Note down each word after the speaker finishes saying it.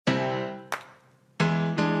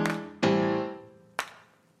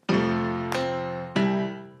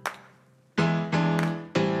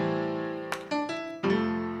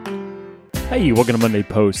Hey, welcome to Monday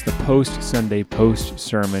Post, the post-Sunday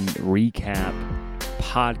post-sermon recap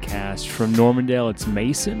podcast from Normandale. It's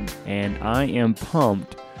Mason, and I am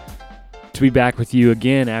pumped to be back with you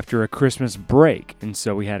again after a Christmas break. And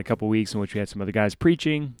so we had a couple weeks in which we had some other guys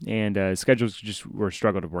preaching, and schedules just were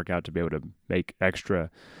struggling to work out to be able to make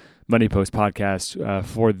extra Monday Post podcasts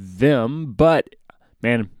for them. But,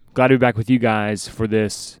 man, glad to be back with you guys for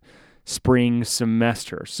this spring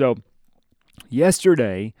semester. So,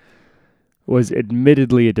 yesterday was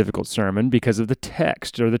admittedly a difficult sermon because of the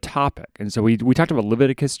text or the topic. And so we talked about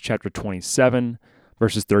Leviticus chapter 27,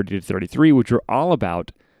 verses 30 to 33, which are all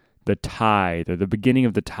about the tithe or the beginning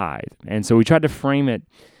of the tithe. And so we tried to frame it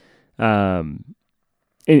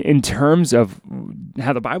in terms of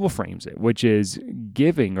how the Bible frames it, which is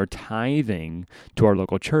giving or tithing to our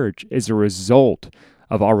local church is a result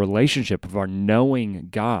of our relationship, of our knowing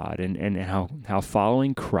God, and how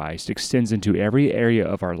following Christ extends into every area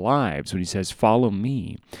of our lives when he says, follow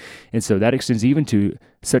me. And so that extends even to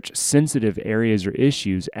such sensitive areas or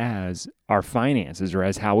issues as our finances or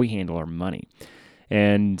as how we handle our money.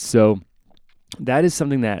 And so that is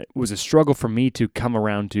something that was a struggle for me to come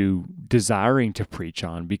around to desiring to preach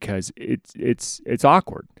on because it's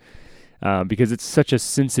awkward. Because it's such a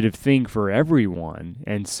sensitive thing for everyone.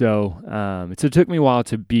 And so it took me a while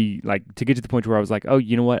to get to the point where I was like, oh,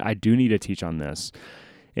 you know what? I do need to teach on this.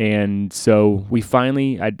 And so we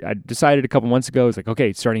finally, I decided a couple months ago, it's like,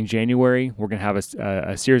 okay, starting January, we're going to have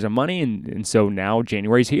a series on money. And so now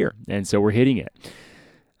January's here. And so we're hitting it.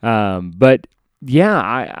 But yeah,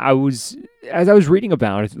 I was, as I was reading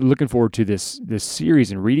about it, looking forward to this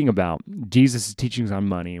series and reading about Jesus' teachings on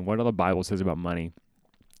money and what all the Bible says about money.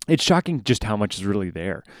 It's shocking just how much is really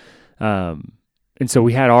there. And so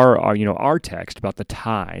we had our text about the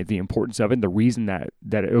tithe, the importance of it, and the reason that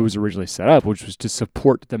it was originally set up, which was to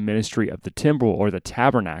support the ministry of the temple or the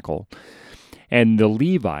tabernacle and the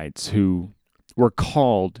Levites who were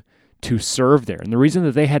called to serve there. And the reason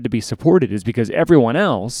that they had to be supported is because everyone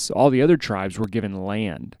else, all the other tribes, were given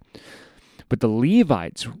land. But the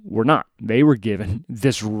Levites were not. They were given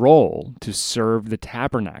this role to serve the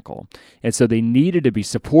tabernacle. And so they needed to be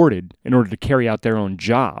supported in order to carry out their own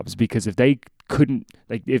jobs, because if they couldn't,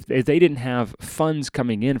 if they didn't have funds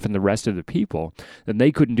coming in from the rest of the people, then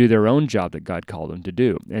they couldn't do their own job that God called them to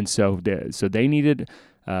do. And so they needed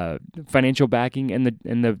financial backing, and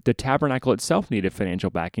the tabernacle itself needed financial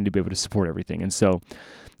backing to be able to support everything. And so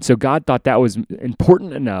God thought that was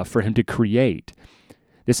important enough for him to create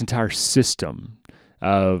this entire system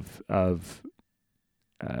of a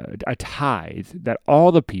tithe that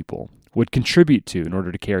all the people would contribute to in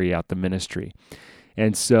order to carry out the ministry.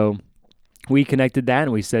 And so we connected that,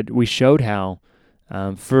 and we showed how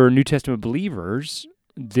for New Testament believers,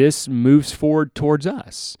 this moves forward towards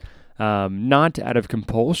us, not out of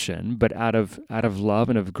compulsion, but out of love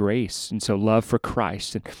and of grace. And so love for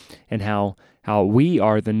Christ and how we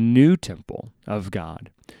are the new temple of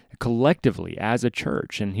God collectively as a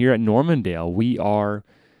church. And here at Normandale, we are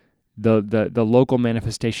the local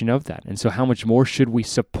manifestation of that. And so how much more should we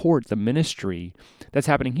support the ministry that's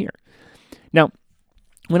happening here? Now,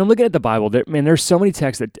 when I'm looking at the Bible, there's so many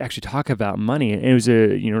texts that actually talk about money. And it was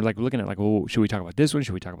looking at well, should we talk about this one?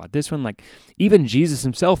 Should we talk about this one? Like, even Jesus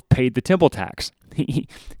himself paid the temple tax.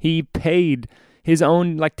 He paid his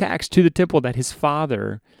own tax to the temple that his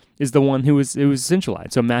Father is the one who was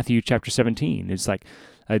centralized. So Matthew chapter 17, it's like,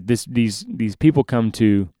 these people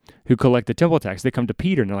who collect the temple tax. They come to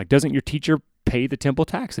Peter and they're like, doesn't your teacher pay the temple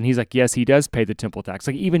tax? And he's like, yes, he does pay the temple tax.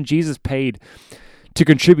 Like, even Jesus paid to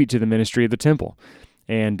contribute to the ministry of the temple.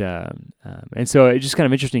 And so it's just kind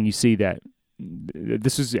of interesting. You see that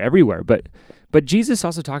this is everywhere, but Jesus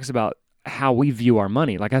also talks about how we view our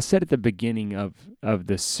money. Like I said at the beginning of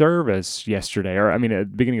the service yesterday, at the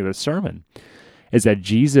beginning of the sermon, is that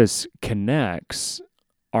Jesus connects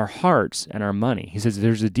our hearts and our money. He says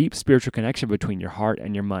there's a deep spiritual connection between your heart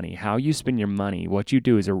and your money. How you spend your money, what you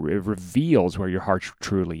do, it reveals where your heart's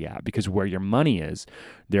truly at, because where your money is,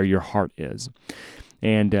 there your heart is.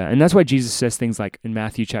 And that's why Jesus says things like in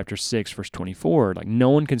Matthew chapter 6, verse 24, like, no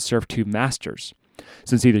one can serve two masters,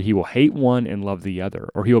 since either he will hate one and love the other,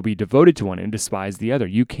 or he will be devoted to one and despise the other.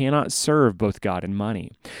 You cannot serve both God and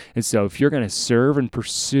money. And so if you're going to serve and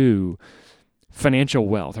pursue financial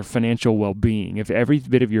wealth or financial well-being, if every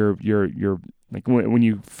bit of your like when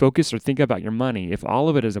you focus or think about your money, if all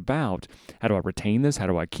of it is about how do I retain this, how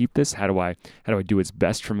do I keep this, how do I do what's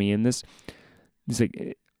best for me in this, it's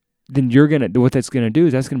like, then what that's gonna do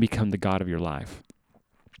is that's gonna become the God of your life.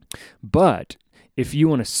 But if you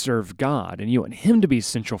want to serve God and you want Him to be the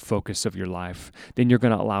central focus of your life, then you're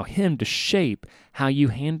going to allow Him to shape how you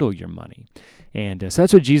handle your money. And so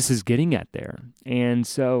that's what Jesus is getting at there. And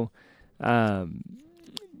so there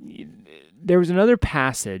was another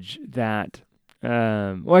passage that,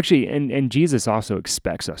 and Jesus also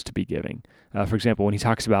expects us to be giving. For example, when He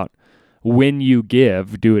talks about when you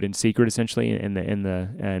give, do it in secret, essentially, in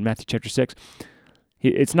Matthew chapter 6.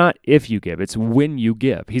 It's not if you give, it's when you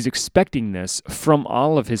give. He's expecting this from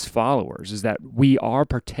all of His followers, is that we are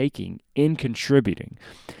partaking in contributing.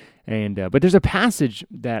 And but there's a passage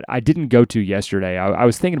that I didn't go to yesterday. I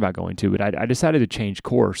was thinking about going to, but I decided to change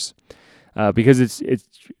course because it's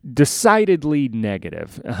decidedly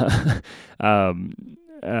negative. And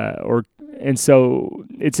so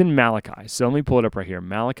it's in Malachi. So let me pull it up right here.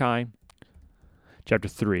 Malachi chapter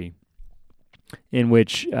 3. In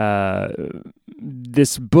which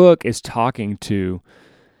this book is talking to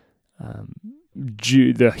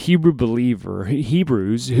the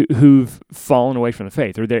Hebrews who've fallen away from the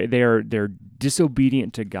faith, or they're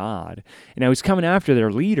disobedient to God. And now He's coming after their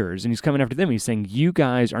leaders, and He's coming after them. He's saying, "You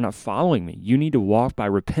guys are not following me. You need to walk by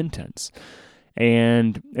repentance."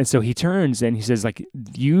 And so He turns and He says, like,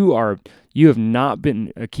 you have not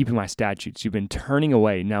been keeping my statutes. You've been turning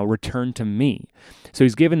away. Now return to me. So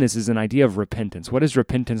He's given this as an idea of repentance. What does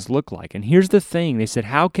repentance look like? And here's the thing. They said,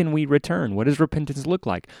 how can we return? What does repentance look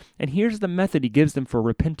like? And here's the method He gives them for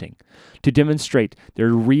repenting to demonstrate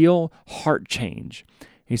their real heart change.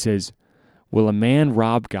 He says, will a man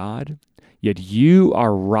rob God? Yet you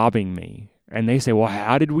are robbing me. And they say, well,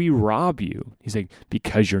 how did we rob you? He's like,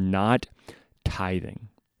 because you're not tithing.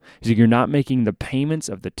 He's like, you're not making the payments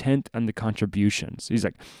of the 10th and the contributions. He's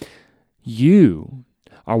like, you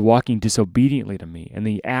are walking disobediently to me. And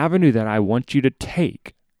the avenue that I want you to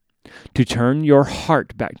take to turn your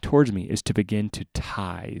heart back towards me is to begin to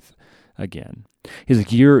tithe again. He's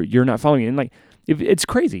like, you're not following. And like, it's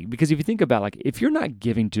crazy because if you think about, like, if you're not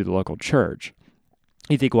giving to the local church,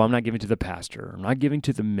 you think, well, I'm not giving to the pastor, I'm not giving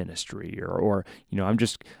to the ministry, or I'm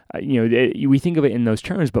just, we think of it in those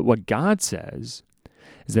terms. But what God says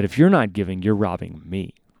is that if you're not giving, you're robbing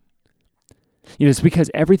me. It's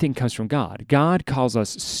because everything comes from God. God calls us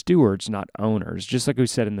stewards, not owners, just like we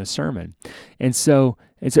said in the sermon. And so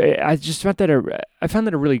I just found that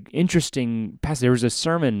a really interesting passage. There was a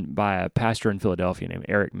sermon by a pastor in Philadelphia named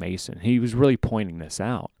Eric Mason. He was really pointing this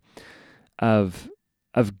out of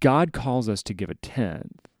God calls us to give a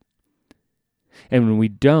tenth. And when we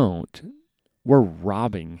don't, we're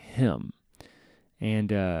robbing Him. And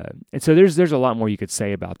so there's a lot more you could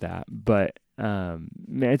say about that, but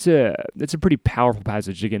it's a pretty powerful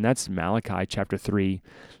passage. Again, that's Malachi chapter 3,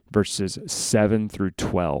 verses 7 through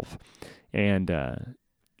 12. And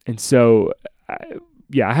so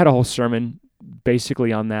I had a whole sermon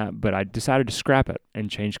basically on that, but I decided to scrap it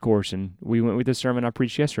and change course, and we went with the sermon I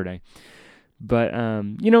preached yesterday. But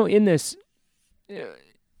in this,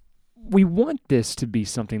 we want this to be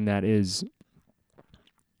something that is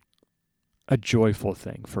a joyful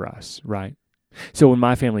thing for us, right? So when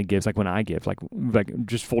my family gives, like when I give, like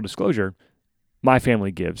just full disclosure, my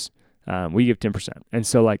family gives, we give 10%. And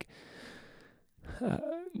so I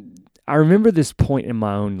remember this point in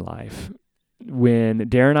my own life when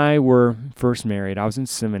Darren and I were first married. I was in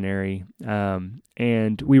seminary,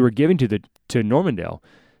 and we were giving to Normandale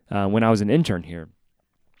when I was an intern here.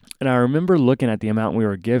 And I remember looking at the amount we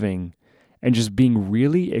were giving and just being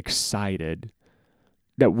really excited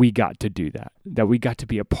that we got to do that we got to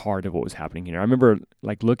be a part of what was happening here. I remember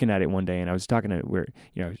looking at it one day, and I was talking to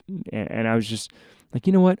and I was just like,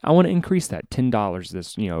 you know what? I want to increase that $10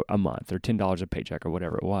 this, a month, or $10 a paycheck, or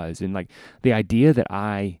whatever it was. And the idea that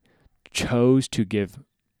I chose to give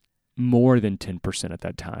more than 10% at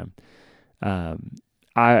that time,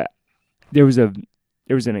 there was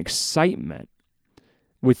an excitement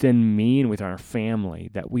within me and with our family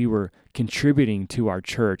that we were contributing to our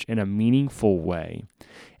church in a meaningful way.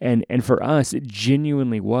 And for us, it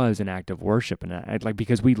genuinely was an act of worship, and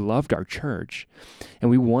because we loved our church and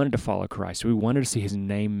we wanted to follow Christ. We wanted to see His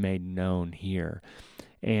name made known here.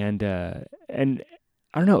 And I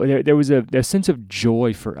don't know, there was a sense of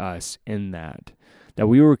joy for us in that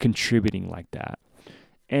we were contributing like that.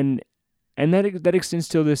 And that extends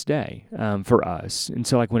till this day for us. And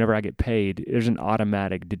so whenever I get paid, there's an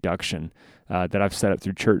automatic deduction that I've set up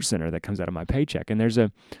through Church Center that comes out of my paycheck. And there's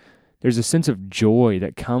a sense of joy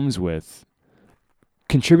that comes with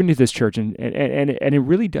contributing to this church. And it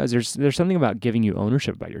really does. There's something about giving you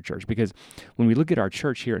ownership about your church, because when we look at our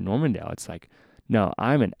church here at Normandale, it's like, no,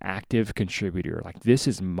 I'm an active contributor. This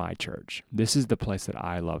is my church. This is the place that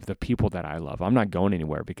I love, the people that I love. I'm not going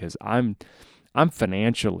anywhere because I'm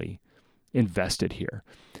financially invested here.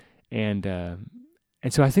 And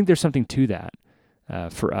so I think there's something to that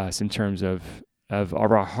for us in terms of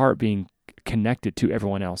our heart being connected to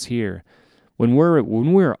everyone else here when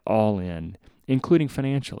we're all in, including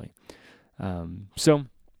financially. So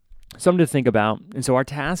something to think about. And so our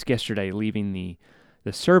task yesterday, leaving the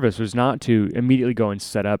service, was not to immediately go and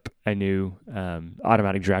set up a new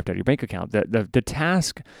automatic draft out of your bank account. The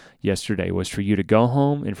task yesterday was for you to go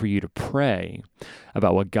home and for you to pray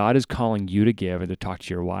about what God is calling you to give, and to talk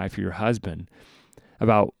to your wife or your husband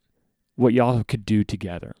about what y'all could do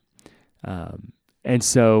together. And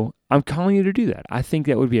so I'm calling you to do that. I think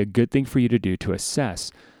that would be a good thing for you to do, to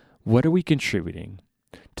assess what are we contributing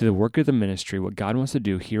to the work of the ministry, what God wants to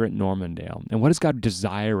do here at Normandale, and what does God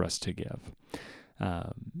desire us to give?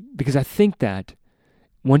 Because I think that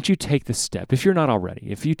once you take the step, if you're not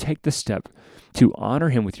already, if you take the step to honor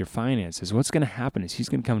Him with your finances, what's going to happen is He's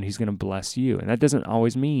going to come and He's going to bless you. And that doesn't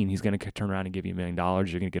always mean He's going to turn around and give you $1 million.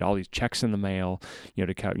 You're going to get all these checks in the mail,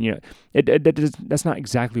 to cover, that's not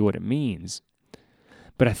exactly what it means.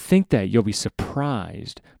 But I think that you'll be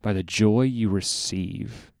surprised by the joy you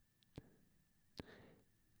receive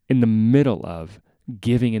in the middle of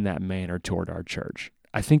giving in that manner toward our church.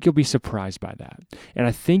 I think you'll be surprised by that. And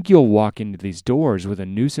I think you'll walk into these doors with a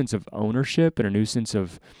new sense of ownership and a new sense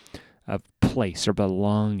of place or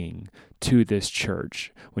belonging to this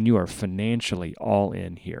church when you are financially all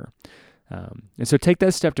in here. And so take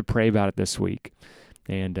that step to pray about it this week.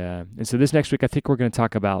 And so this next week, I think we're going to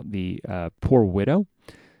talk about the poor widow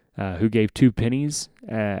who gave 2 pennies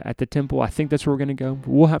at the temple. I think that's where we're going to go.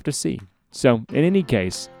 We'll have to see. So in any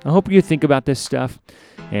case, I hope you think about this stuff,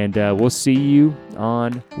 and we'll see you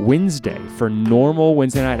on Wednesday for normal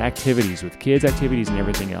Wednesday night activities with kids' activities and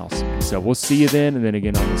everything else. So we'll see you then, and then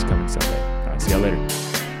again on this coming Sunday. All right, see you later.